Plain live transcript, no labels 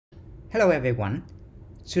Hello everyone.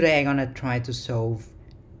 Today I'm gonna try to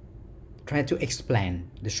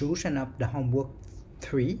explain the solution of the homework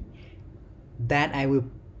 3 that I will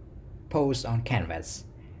post on Canvas.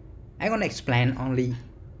 I'm gonna explain only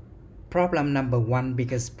problem number 1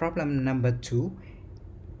 because problem number 2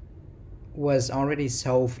 was already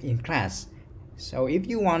solved in class. So if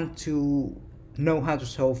you want to know how to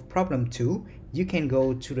solve problem 2, you can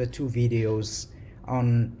go to the two videos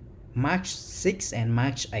on March 6 and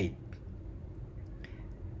March 8.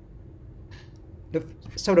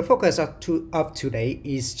 So the focus of today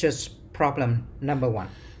is just problem number 1.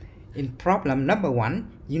 In problem number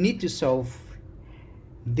 1, you need to solve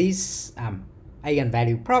this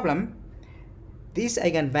eigenvalue problem. This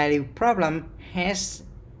eigenvalue problem has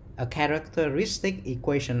a characteristic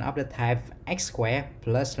equation of the type x squared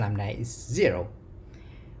plus lambda is 0.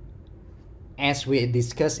 As we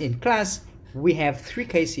discussed in class, we have 3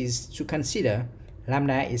 cases to consider.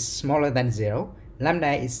 Lambda is smaller than 0,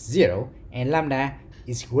 lambda is 0, and lambda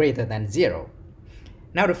is greater than 0.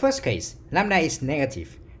 Now the first case, lambda is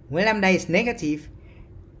negative. When lambda is negative,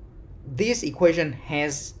 this equation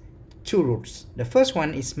has 2 roots. The first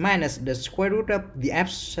one is minus the square root of the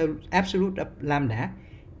absolute of lambda,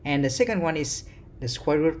 and the second one is the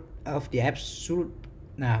square root of the absolute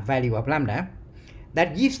value of lambda.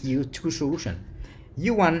 That gives you 2 solutions.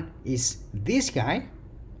 U1 is this guy,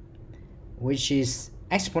 which is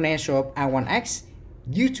exponential of r1x.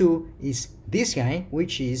 U2 is this guy,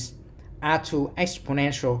 which is r2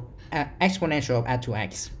 exponential of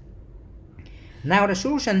r2x. Now the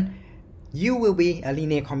solution, U will be a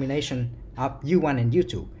linear combination of U1 and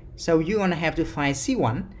U2. So you're going to have to find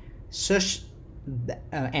C1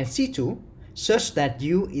 and C2 such that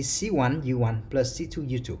U is C1 U1 plus C2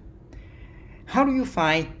 U2. How do you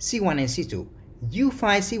find C1 and C2? You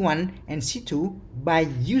find C1 and C2 by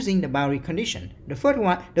using the boundary condition. The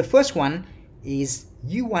first one is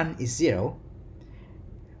U1 is 0.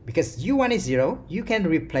 Because U1 is 0, you can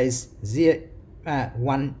replace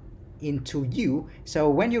 1 into U. So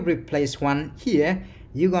when you replace 1 here,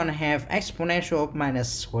 you're going to have exponential of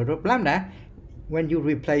minus square root of lambda. When you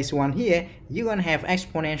replace 1 here, you're going to have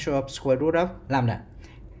exponential of square root of lambda.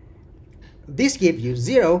 This gives you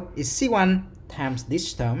 0 is C1 times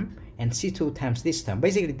this term and C2 times this term.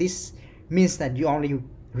 Basically, this means that you only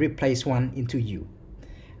replace 1 into U.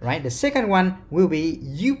 Right? The second one will be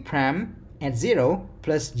U prime at 0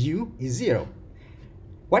 plus U is 0.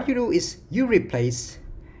 What you do is you replace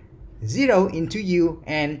 0 into U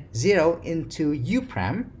and 0 into U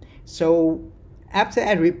prime. So after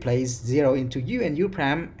I replace 0 into U and U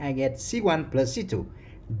prime, I get C1 plus C2.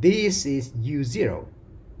 This is U0.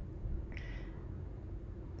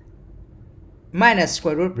 Minus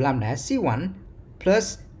square root of lambda C1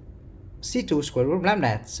 plus C2 square root of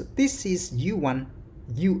lambda. So this is U1.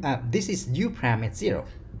 This is U prime at 0.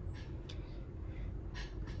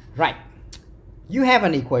 Right. You have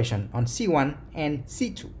an equation on C1 and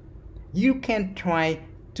C2. You can try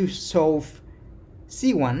to solve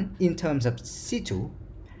C1 in terms of C2.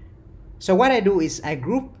 So what I do is I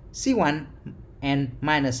group C1 and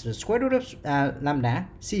minus the square root of lambda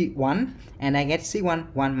C1, and I get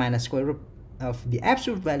C1 1 minus square root of the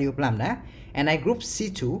absolute value of lambda, and I group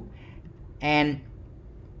C2 and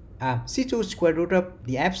C2 square root of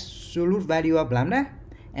the absolute value of lambda,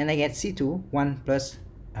 and I get C2 1 plus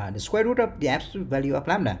the square root of the absolute value of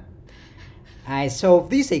lambda. I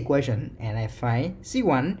solve this equation and I find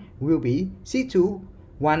C1 will be C2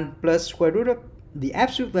 1 plus square root of the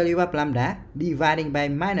absolute value of lambda dividing by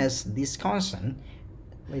minus this constant.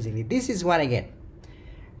 Basically, this is what I get.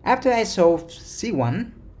 After I solve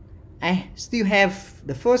C1, I still have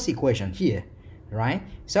the first equation here, right?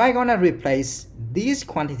 So I'm gonna replace this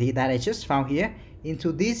quantity that I just found here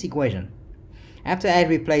into this equation. After I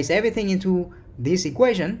replace everything into this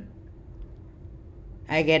equation,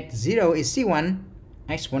 I get 0 is C1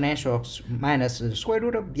 exponential of minus the square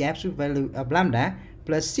root of the absolute value of lambda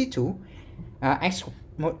plus C2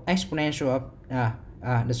 exponential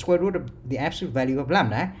of the square root of the absolute value of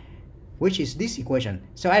lambda, which is this equation.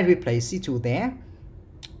 So I replace C2 there,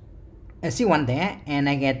 C1 there, and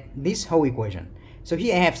I get this whole equation. So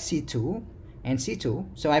here I have C2 and C2.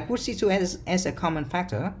 So I put C2 as a common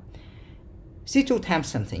factor. C2 times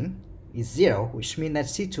something is 0, which means that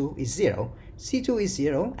C2 is 0. C2 is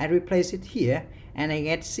 0, I replace it here, and I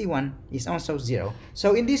get C1 is also 0.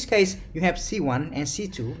 So in this case, you have C1 and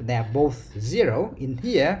C2, they are both 0 in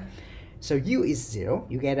here. So U is 0,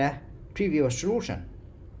 you get a trivial solution.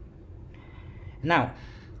 Now,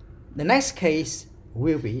 the next case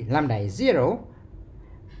will be lambda is 0.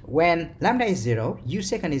 When lambda is 0, U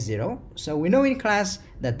second is 0. So we know in class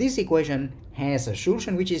that this equation has a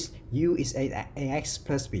solution which is u is ax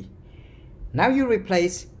plus b. Now you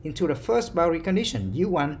replace into the first boundary condition,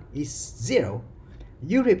 u1 is 0.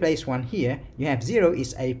 You replace 1 here, you have 0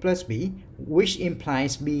 is a plus b, which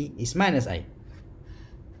implies b is minus a.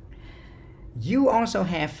 You also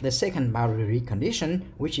have the second boundary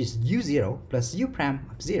condition, which is u0 plus u prime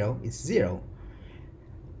of 0 is 0.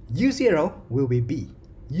 u0 will be b,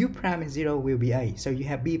 u prime 0 will be a, so you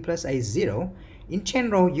have b plus a is 0. In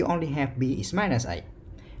general, you only have b is minus a.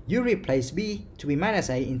 You replace b to be minus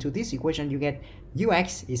a into this equation, you get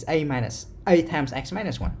ux is a times x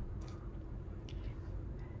minus 1.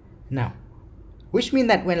 Now, which means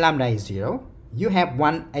that when lambda is 0, you have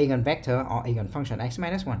one eigenvector or eigenfunction x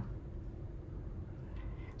minus 1.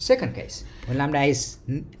 Second case, when lambda is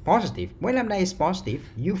positive. When lambda is positive,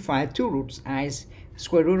 you find two roots, I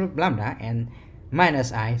square root of lambda and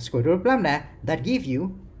minus I square root of lambda, that give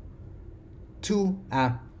you two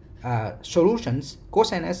solutions,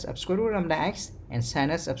 cosinus of square root of lambda x and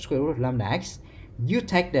sinus of square root of lambda x. You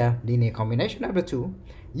take the linear combination of the two,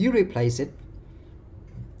 you replace it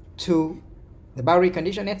to the boundary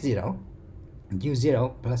condition at 0,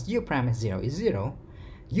 u0 plus u prime at 0 is 0,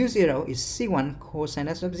 u0 is c1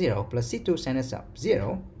 cosinus of 0 plus c2 sinus of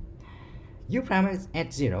 0, u prime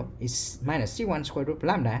at 0 is minus c1 square root of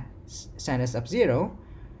lambda sinus of 0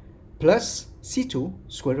 plus c2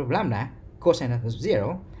 square root of lambda cosinus of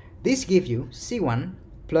 0. This gives you c1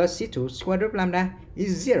 plus c2 square root of lambda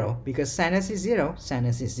is 0, because sinus is 0,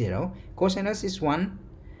 sinus is 0, cosinus is 1,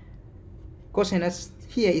 cosinus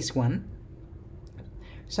here is 1.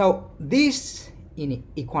 So this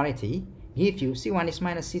inequality gives you c1 is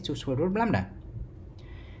minus c2 square root of lambda.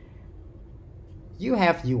 You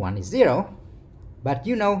have u1 is 0, but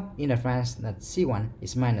you know in advance that c1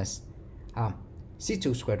 is minus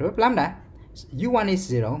c2 square root of lambda. u1 is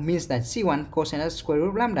 0 means that c1 cosinus square root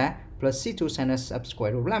of lambda plus c2 sinus of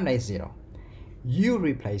square root of lambda is 0. You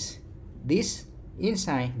replace this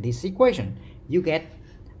inside this equation, you get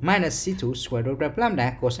minus c2 square root of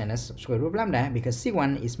lambda cosinus square root of lambda, because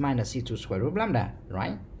c1 is minus c2 square root of lambda,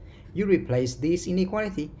 right? You replace this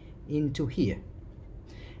inequality into here,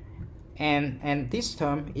 and this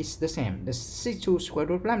term is the same. The c2 square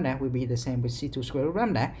root of lambda will be the same with c2 square root of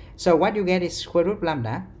lambda. So what you get is square root of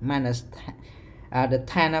lambda minus the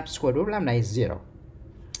tan of square root of lambda is 0.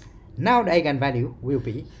 Now the eigenvalue will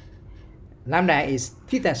be lambda is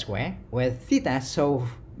theta square, where theta solve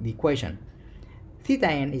the equation. Theta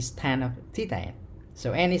n is tan of theta n.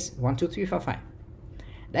 So n is 1, 2, 3, 4, 5.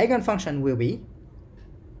 The eigenfunction will be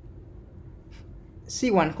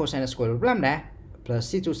c1 cosinus square root of lambda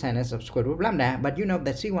plus c2 sinus of square root of lambda, but you know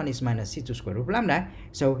that c1 is minus c2 square root of lambda,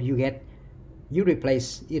 so you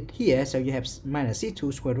replace it here, so you have minus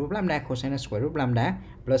c2 square root of lambda cosinus square root of lambda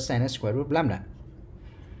plus sinus square root of lambda.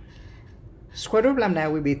 Square root of lambda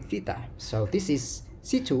will be theta, so this is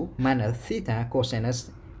c2 minus theta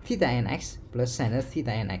cosinus theta nx plus sinus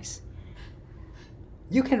theta nx.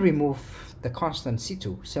 You can remove the constant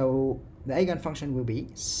c2, so the eigenfunction will be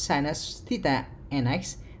sinus theta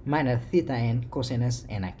nx minus theta n cosinus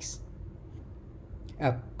nx,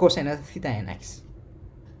 cosinus theta nx.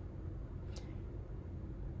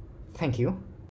 Thank you.